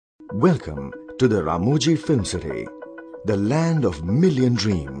Welcome to the Ramoji Film City, the land of million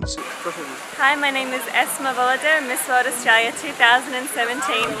dreams. Hi, my name is Esma Voloder, Miss World Australia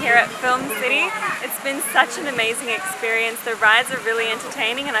 2017 here at Film City. It's been such an amazing experience. The rides are really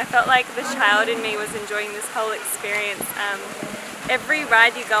entertaining and I felt like the child in me was enjoying this whole experience. Every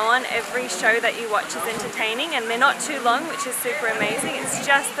ride you go on, every show that you watch is entertaining, and they're not too long, which is super amazing. It's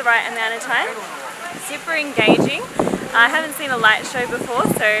just the right amount of time. Super engaging. I haven't seen a light show before,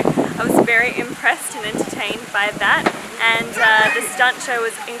 so I was very impressed and entertained by that. And the stunt show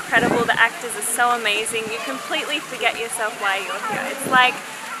was incredible. The actors are so amazing. You completely forget yourself while you're here. It's like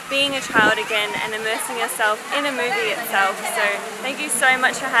being a child again and immersing yourself in a movie itself. So thank you so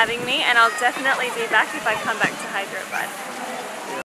much for having me, and I'll definitely be back if I come back to Hyderabad.